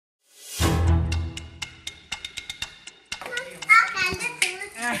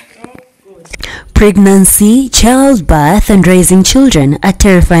Pregnancy, childbirth and raising children are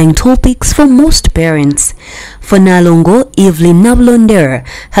terrifying topics for most parents. For Nalongo Nabulondera,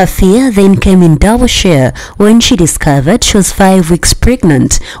 her fear then came in double share when she discovered she was 5 weeks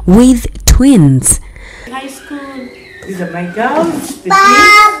pregnant with twins. High school, these are my girls.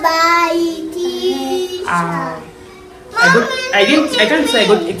 Bye-bye, teacher. I can't say I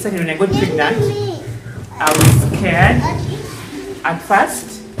got excited when I got pregnant. I was scared at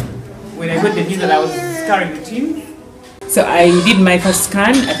first when I got the news that I was carrying twins. So I did my first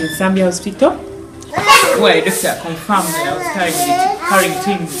scan at Zambia Hospital, where the doctor confirmed that I was carrying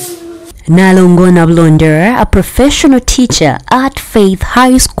twins. Nalongo Nabulondera, a professional teacher at Faith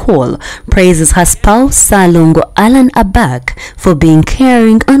High School, praises her spouse Salongo Alan Abak for being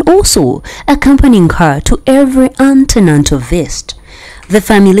caring and also accompanying her to every antenatal visit. The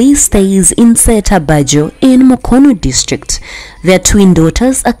family stays in Setabajo in Mukono district. Their twin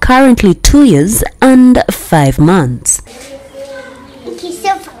daughters are currently 2 years and 5 months. Kiss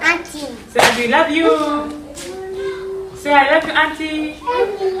of Auntie. Say we love you. Say I love you, Auntie.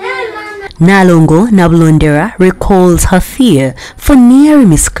 Nalongo Nabulondera recalls her fear for near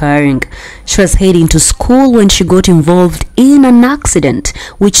miscarrying. She was heading to school when she got involved in an accident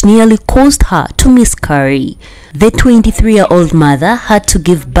which nearly caused her to miscarry. The 23-year-old mother had to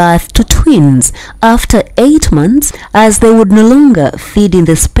give birth to twins after 8 months as they would no longer feed in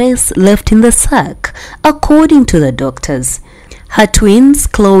the space left in the sac, according to the doctors. Her twins,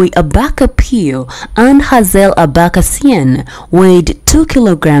 Chloe Abaka Pio and Hazel Abaka Sien, weighed 2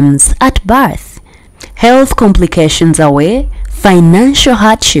 kilograms at birth. Health complications away, financial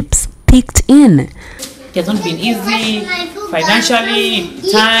hardships peaked in. It has not been easy financially,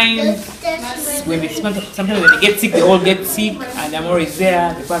 time. Sometimes when they get sick, they all get sick, and I'm always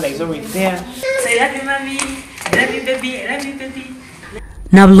there. The father is always there. Say, I love you, mommy. I love you, baby. I love you, baby.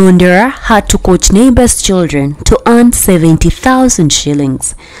 Nabulondera had to coach neighbors' children to earn 70,000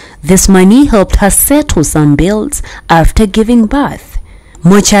 shillings. This money helped her settle some bills after giving birth.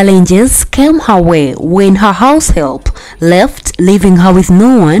 More challenges came her way when her house help left, leaving her with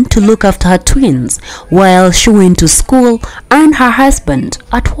no one to look after her twins while she went to school and her husband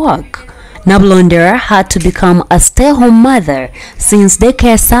at work. Nabulondera had to become a stay-home mother since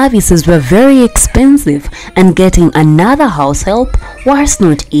daycare services were very expensive and getting another house help was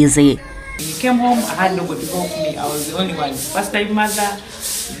not easy. When I came home, I had nobody to help me. I was the only one. First-time mother,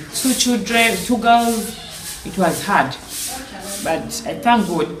 2 children, 2 girls. It was hard. But I thank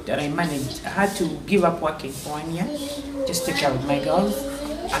God that I managed. I had to give up working for 1 year, just take care of my girls.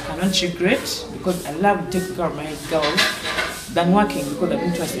 I cannot regret because I love taking care of my girls than working because I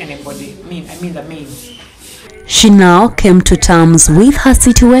don't trust anybody. I mean the maids. She now came to terms with her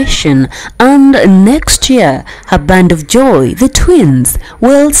situation, and next year her band of joy, the twins,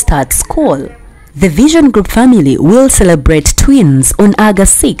 will start school. The Vision Group family will celebrate twins on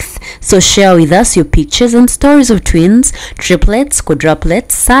August 6th, so share with us your pictures and stories of twins, triplets,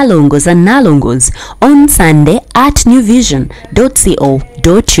 quadruplets, salongos and nalongos on Sunday at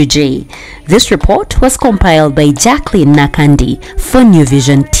newvision.co.ug. This report was compiled by Jacqueline Nakandi for New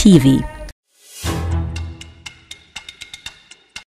Vision TV.